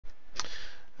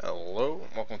Hello,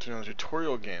 welcome to another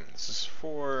tutorial game. This is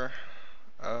for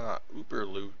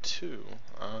Uberloo 2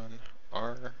 on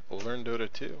our Learn Dota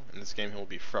 2. In this game he will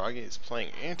be Froggy. He's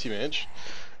playing Anti-Mage.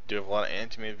 Do have a lot of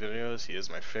Anti-Mage videos. He is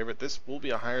my favorite. This will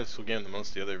be a higher skill game than most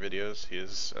of the other videos. He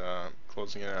is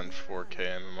closing in on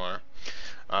 4K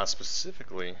MMR.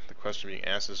 Specifically, the question being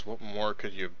asked is, what more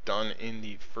could you have done in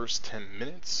the first 10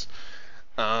 minutes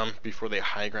before they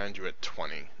high ground you at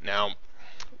 20? Now,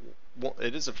 well,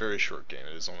 it is a very short game.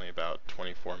 It is only about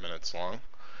 24 minutes long,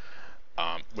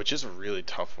 which is a really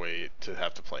tough way to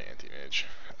have to play Anti-Mage.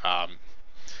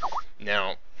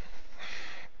 Now,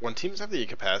 when teams have the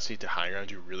capacity to high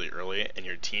ground you really early and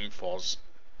your team falls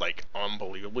like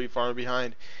unbelievably far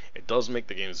behind, it does make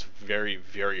the games very,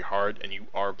 very hard, and you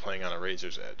are playing on a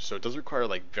razor's edge. So it does require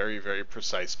like very, very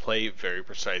precise play, very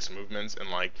precise movements, and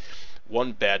like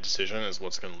one bad decision is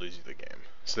what's going to lose you the game.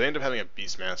 So they end up having a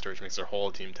Beastmaster, which makes their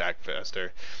whole team attack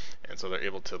faster, and so they're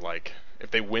able to, like, if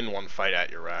they win one fight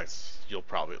at your racks, you'll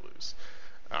probably lose.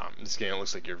 This game, it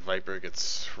looks like your Viper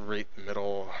gets right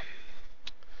middle.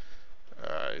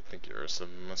 I think your Ursa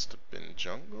must have been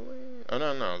jungling. Oh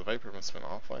no, the Viper must have been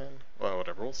offlane. Well,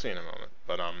 whatever, we'll see in a moment.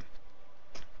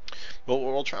 But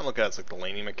we'll try and look at like the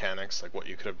laning mechanics, like what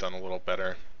you could have done a little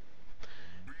better,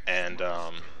 and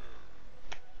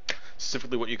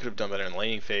specifically what you could have done better in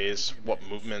laning phase, what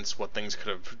movements, what things could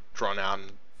have drawn out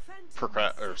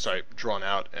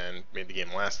and made the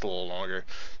game last a little longer,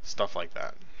 stuff like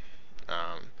that.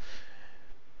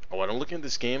 When I'm looking at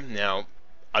this game now,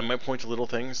 I might point to little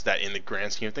things that in the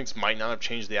grand scheme of things might not have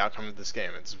changed the outcome of this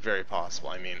game. It's very possible.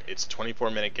 I mean, it's a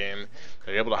 24-minute game.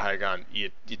 They're able to high ground. You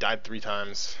died 3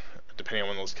 times. Depending on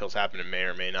when those kills happen, it may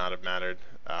or may not have mattered.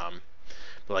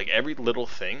 But like every little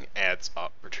thing adds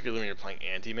up, particularly when you're playing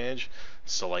Anti-Mage.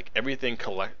 So like everything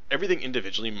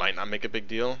individually might not make a big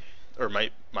deal, or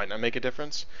might not make a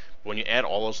difference. But when you add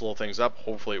all those little things up,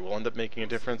 hopefully it will end up making a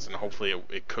difference, and hopefully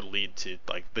it could lead to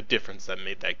like the difference that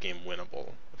made that game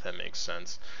winnable, if that makes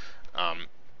sense.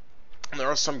 And there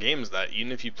are some games that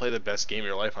even if you play the best game of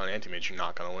your life on Anti-Mage, you're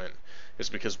not going to win. It's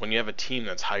because when you have a team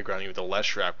that's high grounding with a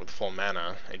Leshrac with full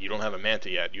mana, and you don't have a Manta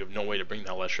yet, you have no way to bring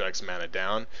that Leshrac's mana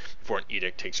down before an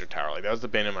Edict takes your tower. Like, that was the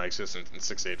bane of my existence in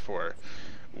 684.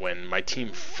 When my team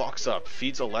fucks up,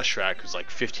 feeds a Leshrac who's like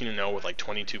 15-0 with like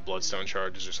 22 Bloodstone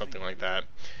charges or something like that,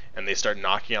 and they start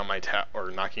knocking on my tier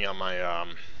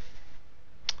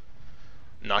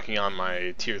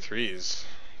 3s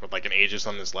with like an Aegis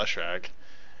on this Leshrac,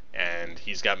 and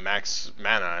he's got max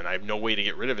mana, and I have no way to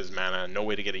get rid of his mana, no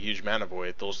way to get a huge mana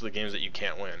void. Those are the games that you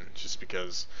can't win, just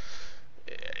because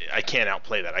I can't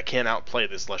outplay that. I can't outplay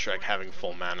this Leshrac having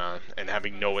full mana and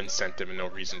having no incentive and no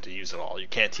reason to use it all. You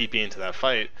can't TP into that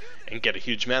fight and get a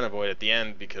huge mana void at the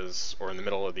end or in the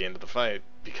middle of the end of the fight,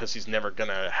 because he's never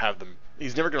gonna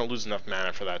lose enough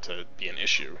mana for that to be an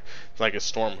issue. It's like a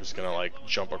Storm who's gonna like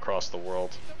jump across the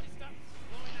world.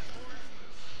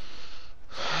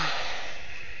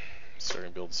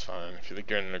 Starting build's fine. If you think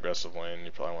you're in an aggressive lane,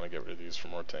 you probably want to get rid of these for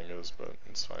more tangos, but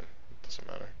it's fine. It doesn't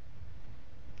matter.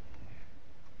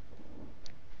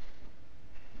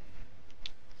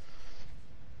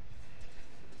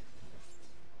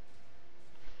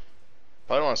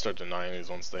 Probably want to start denying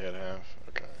these once they hit half.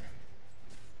 Okay.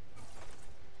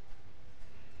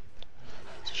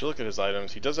 So if you look at his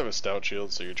items, he does have a stout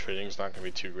shield, so your trading's not going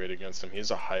to be too great against him. He's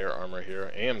a higher armor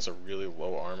hero. AM's a really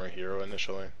low armor hero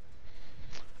initially.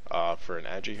 For an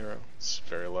Agi hero, it's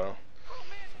very low.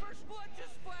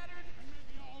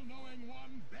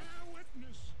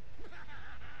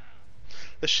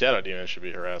 The Shadow Demon should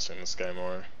be harassing this guy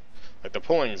more. Like, the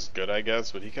pulling's good, I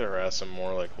guess, but he could harass him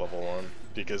more like level 1.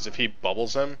 Because if he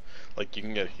bubbles him, like, you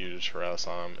can get huge harass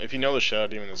on him. If you know the Shadow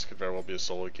Demon, this could very well be a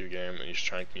solo queue game, and you should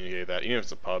try and communicate that. Even if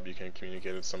it's a pub, you can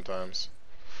communicate it sometimes.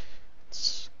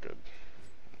 It's good.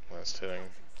 Last hitting.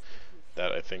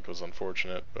 That, I think, was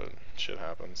unfortunate, but shit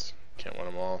happens. Can't win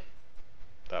them all.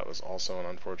 That was also an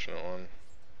unfortunate one.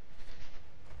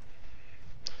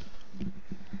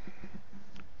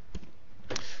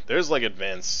 There's like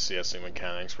advanced CSing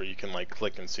mechanics where you can like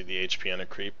click and see the HP on a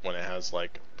creep when it has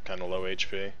like kind of low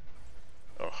HP.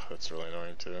 Oh, that's really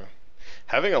annoying too.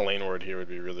 Having a lane ward here would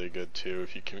be really good too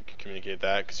if you can communicate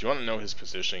that, because you want to know his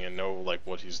positioning and know like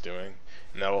what he's doing,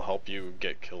 and that will help you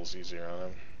get kills easier on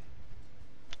him.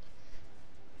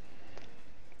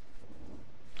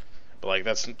 But like,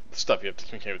 that's stuff you have to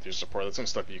communicate with your support. That's some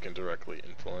stuff you can directly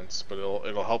influence, but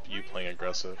it'll help you playing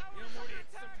aggressive.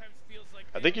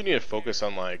 I think you need to focus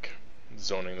on like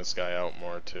zoning this guy out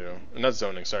more too. Not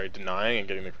zoning, sorry, denying and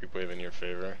getting the creep wave in your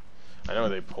favor. I know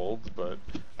they pulled, but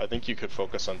I think you could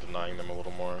focus on denying them a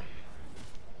little more.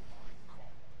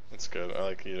 That's good. I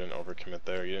like you didn't overcommit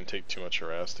there. You didn't take too much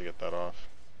harass to get that off.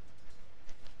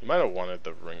 You might have wanted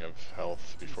the ring of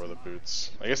health before the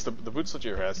boots. I guess the boots let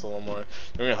you harass a little more.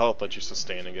 The ring of health lets you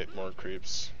sustain and get more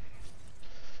creeps.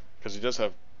 Because he does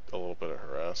have a little bit of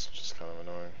harass, which is kind of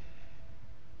annoying.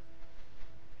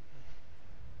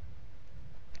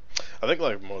 I think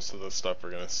like most of the stuff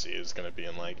we're gonna see is gonna be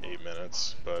in like 8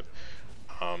 minutes, but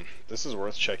this is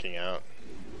worth checking out.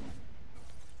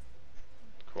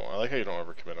 Cool. I like how you don't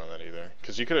overcommit on that either,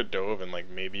 because you could have dove and like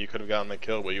maybe you could have gotten the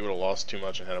kill, but you would have lost too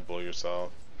much and had to blow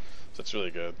yourself. So it's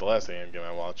really good. The last AM game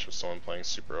I watched was someone playing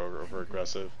super over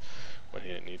aggressive when he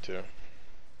didn't need to.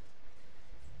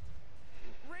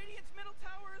 Radiant's middle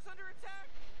tower is under attack.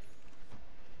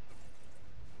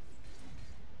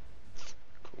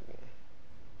 Cool.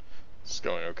 It's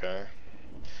going okay.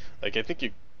 Like I think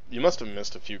you must have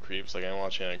missed a few creeps. Like I'm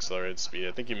watching at accelerated speed.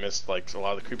 I think you missed like a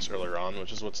lot of the creeps earlier on,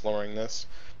 which is what's lowering this.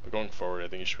 But going forward, I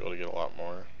think you should be able to get a lot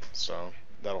more. So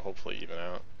that'll hopefully even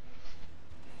out.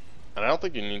 And I don't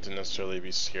think you need to necessarily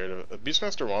be scared of it.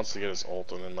 Beastmaster wants to get his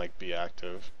ult and then like be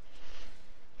active.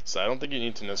 So I don't think you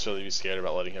need to necessarily be scared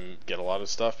about letting him get a lot of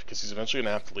stuff, because he's eventually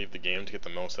gonna have to leave the game to get the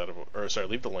most out of, or sorry,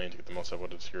 leave the lane to get the most out of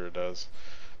what his hero does.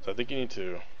 So I think you need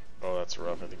to. Oh, that's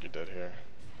rough. I think you're dead here.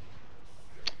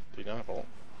 Did he not have ult?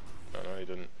 No, he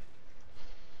didn't.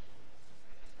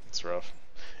 It's rough.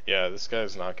 Yeah, this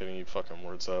guy's not getting you fucking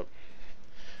words up.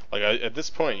 Like, at this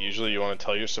point, usually you want to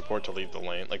tell your support to leave the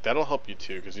lane. Like, that'll help you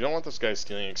too, because you don't want this guy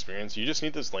stealing experience. You just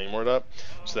need this lane ward up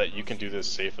so that you can do this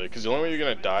safely. Because the only way you're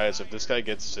going to die is if this guy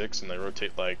gets 6 and they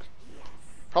rotate, like,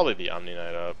 probably the Omni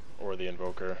Knight up, or the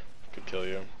Invoker could kill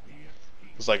you.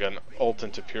 It's like an ult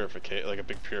into purification, like a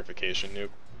big purification nuke.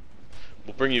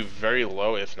 Will bring you very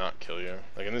low, if not kill you.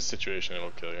 Like, in this situation,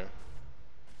 it'll kill you.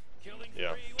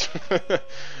 Yeah.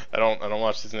 I don't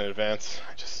watch this in advance.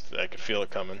 I could feel it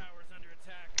coming.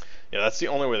 Yeah, that's the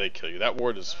only way they kill you. That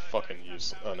ward is fucking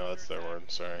useless. Oh no, that's their ward,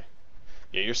 sorry.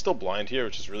 Yeah, you're still blind here,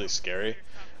 which is really scary.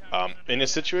 In a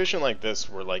situation like this,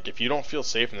 where like, if you don't feel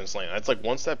safe in this lane, it's like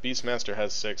once that Beastmaster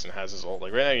has 6 and has his ult,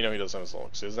 like right now you know he doesn't have his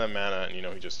ult, so he doesn't have mana and you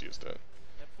know he just used it.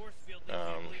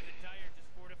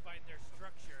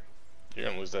 You're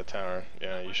gonna lose that tower.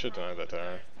 Yeah, you should deny that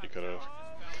tower. You could have.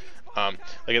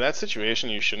 Like in that situation,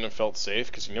 you shouldn't have felt safe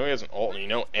because you know he has an ult, and you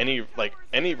know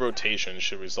any rotation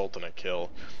should result in a kill.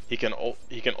 He can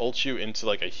ult you into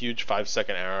like a huge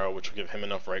 5-second arrow, which will give him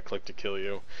enough right click to kill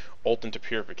you. Ult into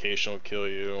purification will kill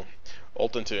you.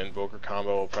 Ult into invoker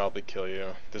combo will probably kill you.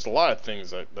 There's a lot of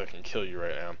things that can kill you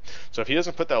right now. So if he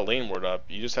doesn't put that lane ward up,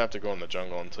 you just have to go in the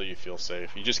jungle until you feel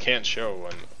safe. You just can't show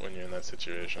when you're in that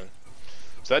situation.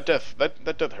 So that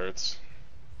death hurts.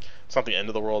 It's not the end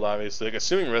of the world, obviously. Like,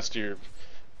 assuming the rest of your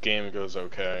game goes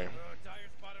okay,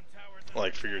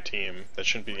 like for your team, that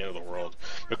shouldn't be the end of the world.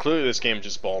 But clearly, this game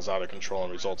just balls out of control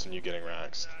and results in you getting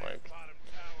raxed. Like,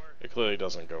 it clearly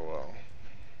doesn't go well.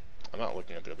 I'm not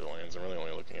looking at the other lanes. I'm really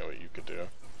only looking at what you could do.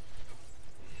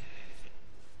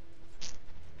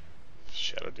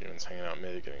 Shadow Demon's hanging out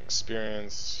mid, getting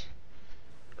experience.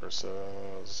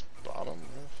 Ursa's bottom.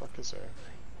 Where the fuck is her?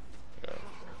 Yeah.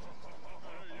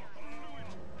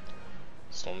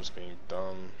 Storm's being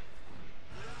dumb.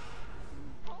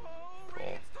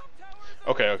 Cool.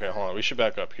 Okay, hold on. We should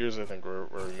back up. Here's I think where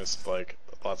we missed like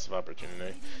lots of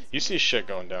opportunity. You see shit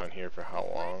going down here for how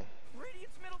long?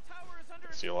 You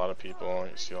see a lot of people.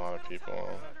 You see a lot of people.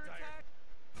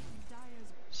 You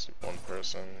see one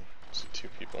person. You see 2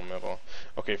 people middle.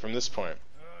 Okay, from this point,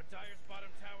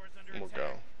 we'll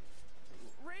go.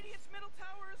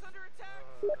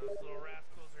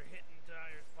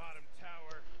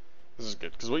 This is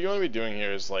good, because what you want to be doing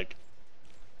here is like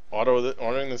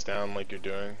ordering this down like you're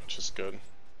doing, which is good.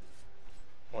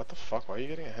 What the fuck? Why are you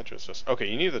getting a headdress recipe? Okay,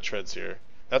 you need the treads here.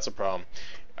 That's a problem.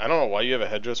 I don't know why you have a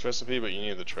headdress recipe, but you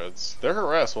need the treads. Their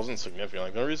harass wasn't significant.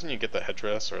 Like, the reason you get the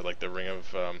headdress or like the ring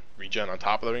of regen on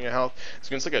top of the ring of health is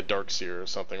against like a dark seer or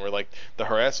something, where like the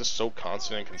harass is so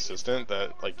constant and consistent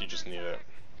that like you just need it.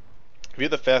 If you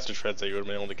had the faster treads, that you would have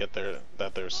been able to get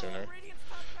there sooner.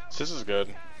 So this is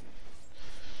good.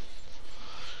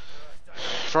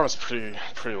 Farm is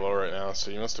pretty low right now,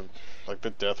 so you must have, like, the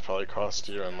death probably cost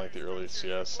you on like the early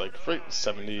CS. Like for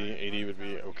 70, 80 would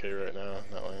be okay right now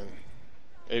in that lane.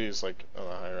 80 is like on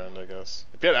the higher end, I guess.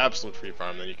 If you had absolute free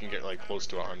farm, then you can get like close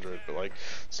to 100, but like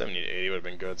 70 to 80 would have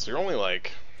been good. So you're only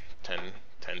like 10,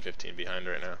 15 behind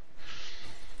right now.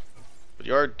 But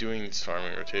you are doing these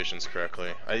farming rotations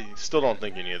correctly. I still don't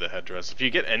think you need the headdress. If you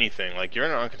get anything, like you're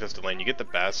in an uncontested lane, you get the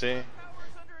Bassi.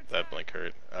 That blink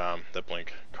hurt. That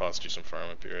blink cost you some farm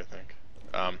up here, I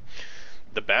think.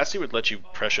 The Bassi would let you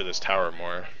pressure this tower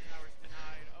more.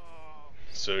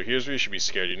 So here's where you should be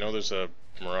scared. You know there's a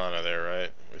Mirana there,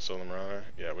 right? We saw the Mirana?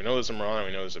 Yeah, we know there's a Mirana,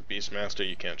 we know there's a Beastmaster,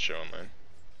 you can't show him then.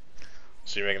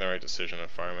 So you're making the right decision of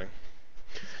farming.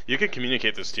 You can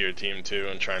communicate this to your team too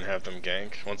and try and have them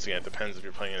gank. Once again, it depends if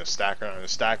you're playing in a stack round. In a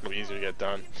stack, it'll be easier to get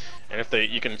done. And if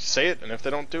you can say it, and if they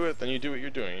don't do it, then you do what you're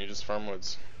doing. You just farm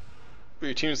woods. But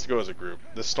your team needs to go as a group.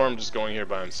 The Storm just going here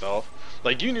by himself.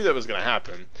 Like, you knew that was going to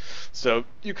happen. So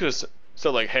you could have said,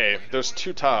 like, hey, there's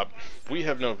 2 top. We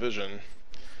have no vision.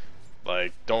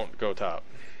 Like, don't go top.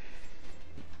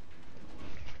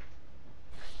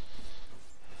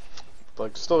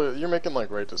 Like, still, you're making,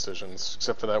 like, right decisions.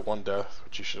 Except for that one death,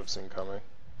 which you should have seen coming.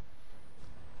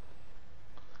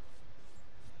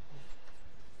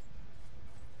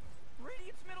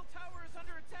 Radiant's middle tower is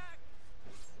under attack.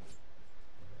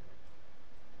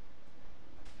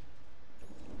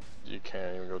 You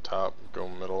can't even go top, go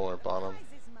middle or bottom.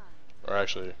 Or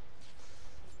actually...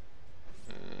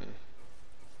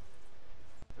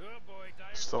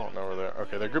 Still don't know where they're...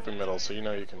 Okay, they're grouping middle, so you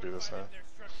know you can do this now.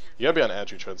 You gotta be on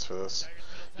Adu treads for this.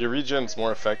 Your regen's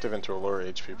more effective into a lower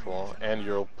HP pool, and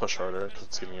you'll push harder because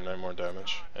it's giving you 9 more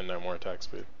damage and 9 more attack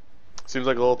speed. Seems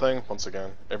like a little thing. Once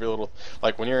again, every little...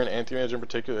 Like, when you're an anti-mage in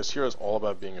particular, this hero is all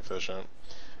about being efficient.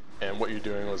 And what you're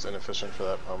doing was inefficient for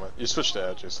that moment. You switched to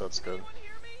Adu, so that's good.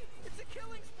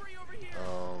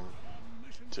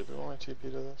 Did we want to TP to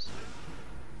this?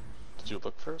 Did you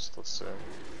look first? Let's see.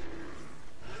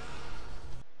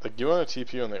 Like, you want to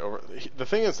TP when they over... The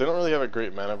thing is, they don't really have a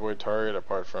great mana void target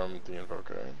apart from the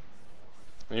Invoker.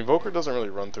 The Invoker doesn't really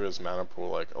run through his mana pool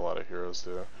like a lot of heroes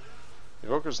do. The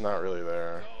Invoker's not really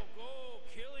there.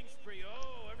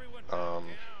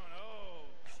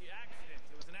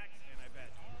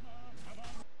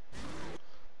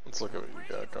 Let's look at what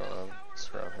you got going on.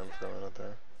 Surround him for a minute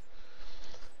there.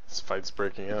 This fight's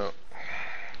breaking out.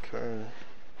 Okay.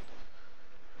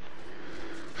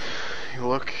 You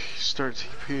look, you start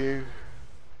TP.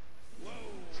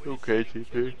 It's okay,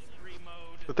 TP.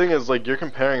 The thing is, like, you're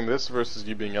comparing this versus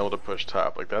you being able to push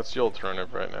top. Like, that's the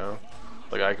alternative right now.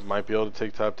 Like, I might be able to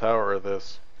take top tower or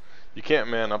this. You can't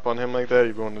man up on him like that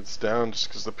even when it's down, just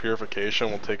because the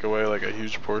purification will take away, like, a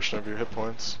huge portion of your hit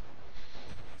points.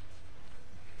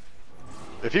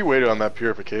 If he waited on that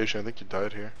purification, I think you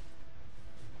died here.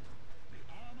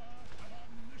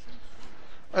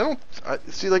 I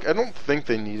don't think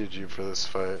they needed you for this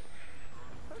fight.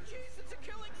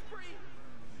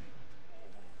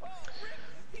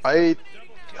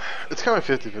 It's kind of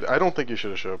 50-50. I don't think you should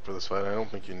have showed up for this fight. I don't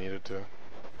think you needed to.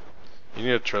 You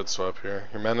need a tread swap here.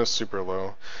 Your mana's super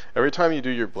low. Every time you do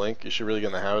your blink, you should really get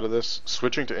in the habit of this.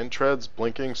 Switching to int treads,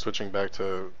 blinking, switching back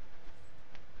to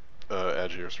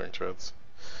agi or string treads.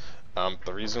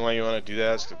 The reason why you want to do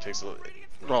that is because it takes a little...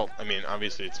 Well, I mean,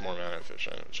 obviously it's more mana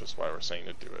efficient, which is why we're saying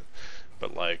to do it.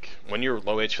 But, like, when you're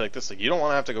low HP like this, like, you don't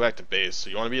want to have to go back to base, so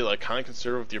you want to be, like, kind of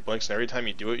conservative with your blinks, and every time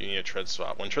you do it, you need a tread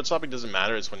swap. When tread swapping doesn't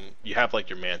matter is when you have, like,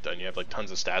 your manta, and you have, like, tons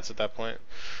of stats at that point,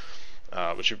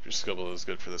 which your skill build is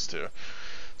good for this, too.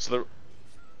 So,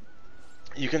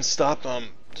 you can stop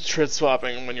tread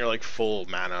swapping when you're, like, full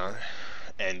mana,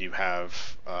 and you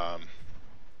have,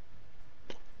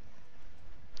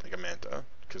 like, a manta,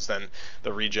 because then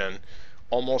the regen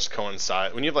almost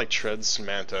coincide when you have like treads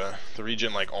manta, the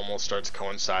regen like almost starts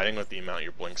coinciding with the amount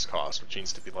your blinks cost, which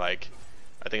needs to be like,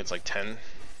 I think it's like 10.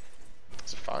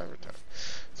 Is it 5 or 10?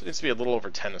 So it needs to be a little over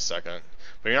 10 a second.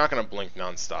 But you're not gonna blink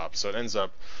non-stop, so it ends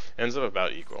up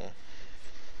about equal.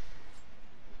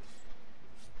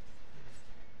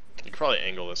 You could probably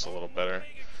angle this a little better.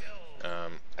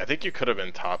 I think you could have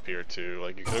been top here too.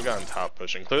 Like you could have gotten top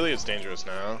pushing. Clearly it's dangerous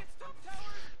now.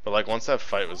 But like once that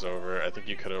fight was over, I think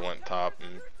you could have went top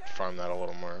and farmed that a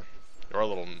little more. Or a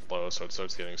little low, so it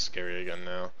starts getting scary again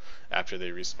now after they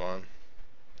respawn.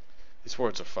 These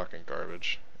wards are fucking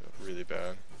garbage. Really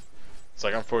bad. It's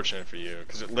like unfortunate for you,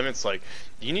 because it limits like,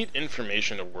 you need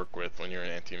information to work with when you're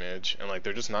an anti-mage, and like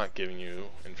they're just not giving you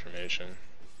information.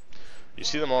 You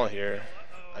see them all here.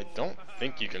 I don't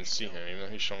think you can see him, even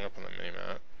though he's showing up on the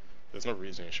minimap. There's no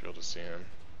reason you should be able to see him.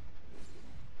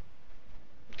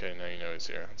 Okay, now you know he's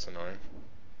here. That's annoying.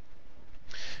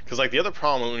 Because like the other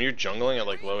problem when you're jungling at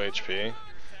like low HP,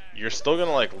 you're still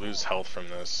gonna like lose health from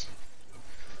this.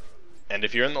 And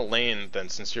if you're in the lane, then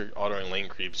since you're autoing lane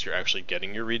creeps, you're actually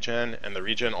getting your regen, and the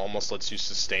regen almost lets you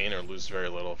sustain or lose very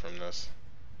little from this.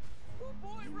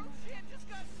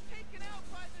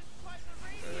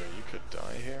 You could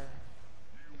die here.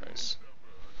 Nice.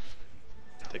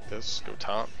 Take this, go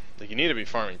top. Like you need to be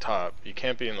farming top. You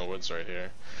can't be in the woods right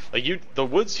here. Like the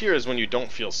woods here is when you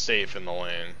don't feel safe in the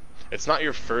lane. It's not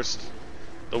your first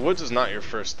The woods is not your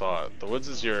first thought. The woods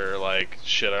is your, like,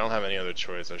 shit, I don't have any other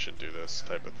choice, I should do this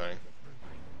type of thing.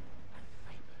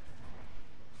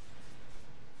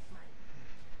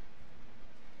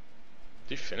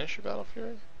 Do you finish your Battle Fury?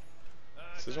 It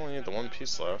says you only need the one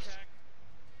piece left.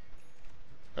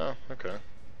 Oh, okay.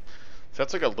 So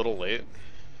that's like a little late.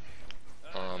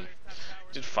 You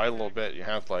did fight a little bit, you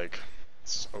have like,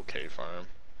 it's okay farm.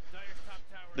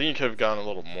 I think you could have gotten a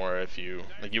little more if you,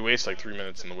 like you waste like 3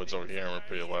 minutes in the woods over here and we're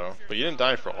pretty low. But you didn't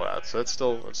die for all that, so that's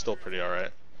still pretty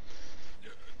alright.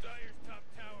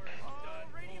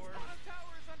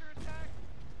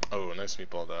 Oh, nice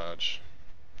meatball dodge.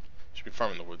 Should be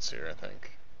farming the woods here, I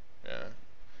think.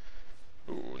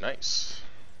 Yeah. Ooh, nice.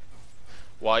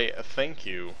 Why, thank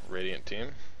you, Radiant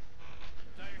team.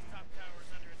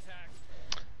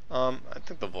 I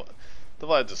think the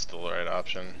Vlad's is still the right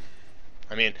option.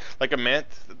 I mean, like the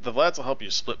Vlads will help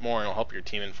you split more and it'll help your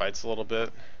team in fights a little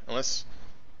bit. Unless,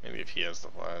 maybe if he has the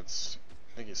Vlads.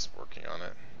 I think he's working on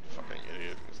it. Fucking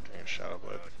idiot. He's getting a Shadow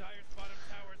Blade.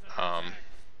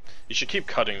 You should keep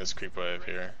cutting this creep wave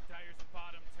here.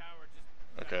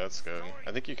 Okay, that's good.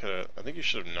 I think you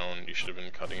should have known you should have been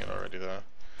cutting it already though.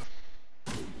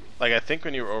 Like, I think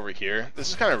when you were over here, this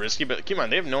is kind of risky, but keep in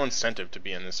mind, they have no incentive to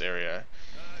be in this area.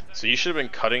 So you should have been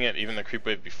cutting it even the creep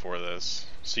wave before this.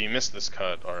 So you missed this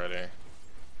cut already.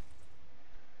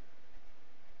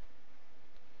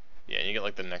 Yeah, and you get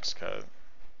like the next cut.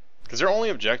 Because their only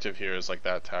objective here is like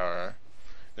that tower.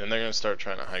 Then they're going to start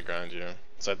trying to high ground you.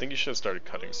 So I think you should have started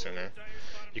cutting sooner.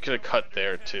 You could have cut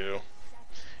there too.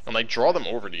 And like draw them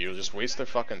over to you, just waste their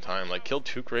fucking time. Like kill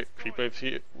 2 creep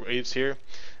waves here.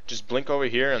 Just blink over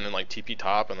here and then like TP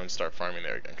top and then start farming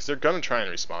there again. Because they're going to try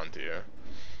and respond to you.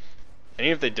 And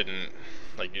even if they didn't,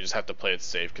 like you just have to play it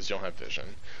safe because you don't have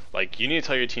vision. Like you need to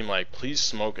tell your team like, please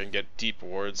smoke and get deep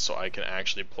wards so I can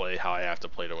actually play how I have to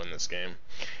play to win this game.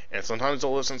 And sometimes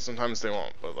they'll listen, sometimes they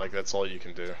won't. But like that's all you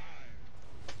can do.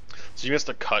 So you missed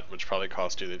a cut which probably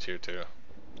cost you the tier 2.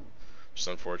 Which is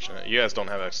unfortunate. You guys don't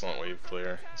have excellent wave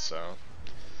clear, so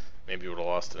maybe you would have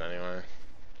lost it anyway.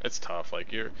 It's tough.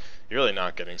 Like you're really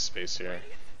not getting space here.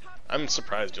 I'm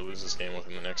surprised you lose this game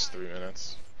within the next 3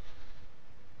 minutes.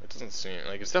 It doesn't seem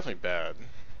like it's definitely bad.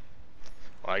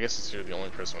 Well, I guess it's you're the only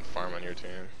person with farm on your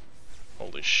team.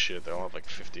 Holy shit, they all have like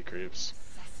 50 creeps.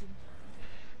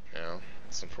 Yeah,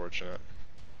 it's unfortunate.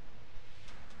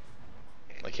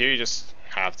 Like here you just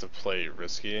have to play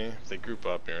risky. If they group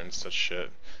up, you're in such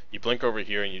shit. You blink over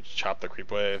here and you chop the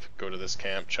creep wave, go to this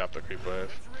camp, chop the creep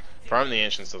wave. Farming the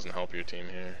Ancients doesn't help your team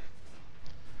here.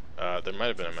 There might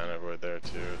have been a mana void there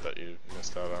too that you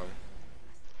missed out on.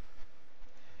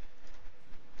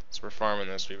 So we're farming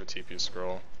this, we have a TP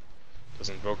scroll. Does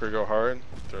Invoker go hard?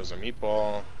 Throws a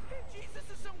meatball.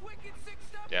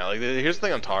 Yeah, like here's the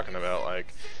thing I'm talking about,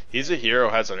 like he's a hero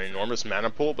who has an enormous mana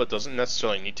pool but doesn't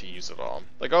necessarily need to use it all.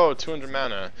 Like, oh, 200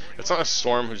 mana. It's not a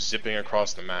Storm who's zipping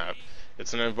across the map.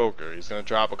 It's an Invoker. He's gonna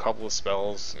drop a couple of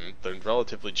spells and they're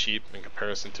relatively cheap in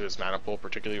comparison to his mana pool,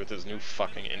 particularly with his new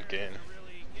fucking int gain.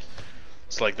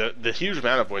 So like the huge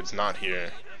mana void's not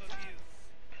here.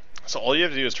 So all you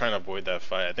have to do is try and avoid that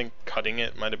fight. I think cutting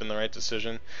it might have been the right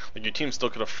decision. Like your team still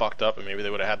could have fucked up and maybe they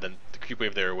would have had the creep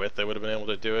wave they were with, they would have been able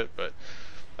to do it, but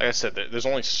like I said, there's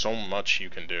only so much you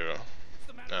can do.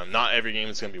 Not every game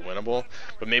is going to be winnable,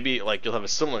 but maybe like you'll have a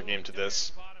similar game to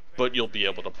this, but you'll be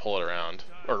able to pull it around,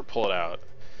 or pull it out.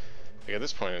 Like at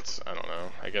this point it's, I don't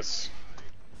know, I guess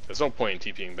there's no point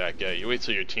in TPing back yet. You wait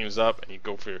till your team's up and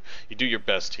you do your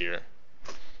best here.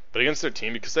 But against their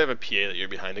team, because they have a PA that you're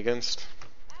behind against,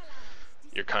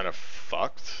 you're kind of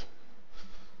fucked.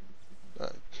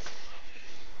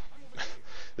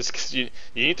 This you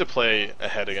need to play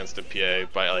ahead against a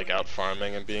PA by like out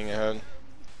farming and being ahead.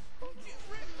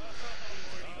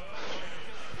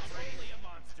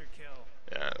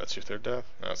 Yeah, that's your 3rd death?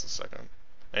 No, that's the 2nd.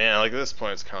 And yeah, like at this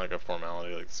point it's kinda like a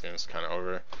formality, like this game's kinda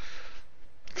over.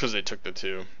 Because they took the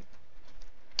 2.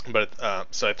 But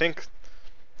so I think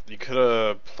you could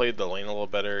have played the lane a little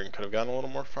better and could have gotten a little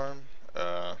more farm.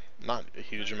 Not a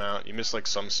huge amount. You missed like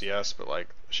some CS, but like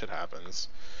shit happens.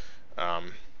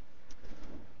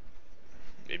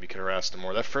 Maybe you could have harassed him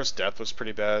more. That first death was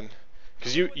pretty bad.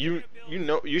 Because you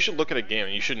know, you should look at a game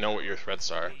and you should know what your threats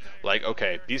are. Like,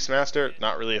 okay, Beastmaster,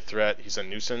 not really a threat, he's a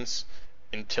nuisance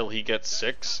until he gets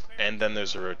 6, and then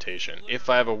there's a rotation. If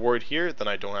I have a ward here, then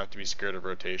I don't have to be scared of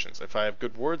rotations. If I have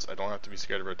good wards, I don't have to be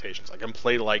scared of rotations. I can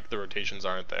play like the rotations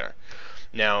aren't there.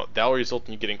 Now, that will result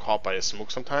in you getting caught by a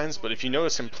smoke sometimes, but if you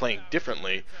notice him playing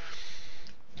differently,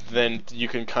 then you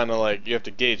can kind of like, you have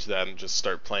to gauge that and just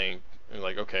start playing,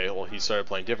 like, okay, well he started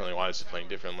playing differently, why is he playing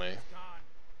differently?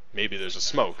 maybe there's a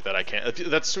smoke that I can't.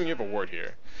 That's assuming you have a ward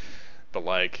here. But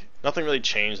like nothing really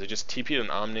changed. They just TP'd an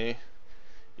Omni.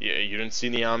 You didn't see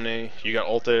the Omni. You got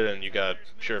ulted and you got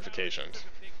purification.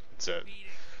 That's it.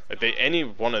 Like any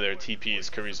one of their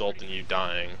TPs could result in you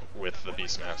dying with the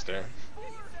Beastmaster.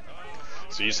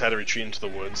 So you just had to retreat into the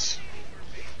woods.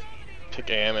 Pick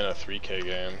AM in a 3K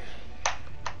game.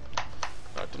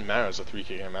 No, it didn't matter as a 3K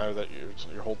game. It mattered that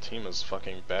your whole team is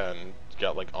fucking bad and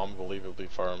got like unbelievably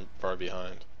far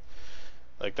behind.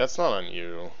 Like that's not on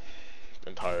you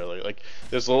entirely. Like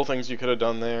there's little things you could have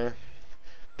done there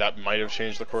that might have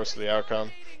changed the course of the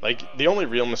outcome. Like the only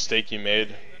real mistake you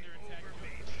made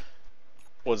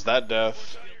was that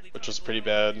death, which was pretty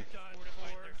bad.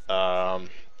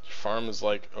 Farm is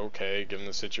like okay given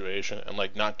the situation, and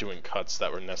like not doing cuts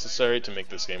that were necessary to make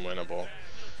this game winnable.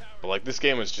 But like this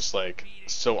game was just like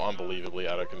so unbelievably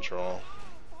out of control.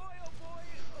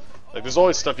 Like there's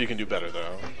always stuff you can do better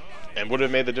though, and would it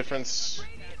have made the difference?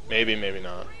 Maybe, maybe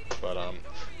not. But I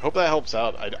hope that helps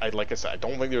out. I like I said, I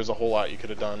don't think there's a whole lot you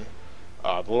could have done.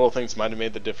 The little things might have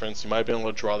made the difference. You might have been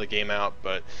able to draw the game out,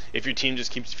 but if your team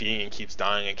just keeps feeding and keeps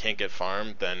dying and can't get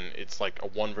farmed, then it's like a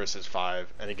 1 versus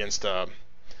 5. And against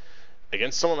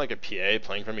someone like a PA,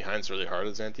 playing from behind is really hard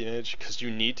as Anti-Mage, because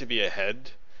you need to be ahead.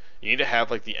 You need to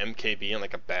have like the MKB and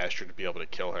like a Basher to be able to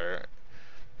kill her.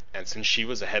 And since she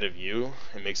was ahead of you,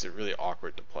 it makes it really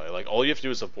awkward to play. Like all you have to do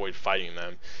is avoid fighting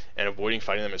them, and avoiding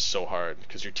fighting them is so hard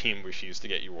because your team refused to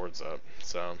get you wards up.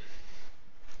 So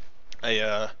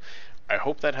I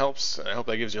hope that helps, and I hope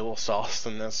that gives you a little solace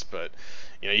in this, but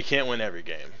you know, you can't win every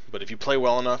game. But if you play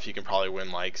well enough, you can probably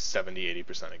win like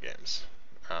 70-80% of games.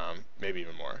 Maybe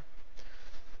even more.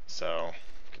 So,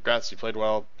 congrats, you played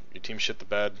well, your team shit the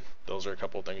bed. Those are a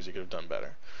couple of things you could have done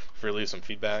better. Feel free to leave some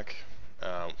feedback.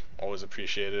 Always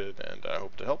appreciated, and I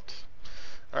hope it helped.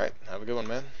 Alright, have a good one,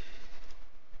 man.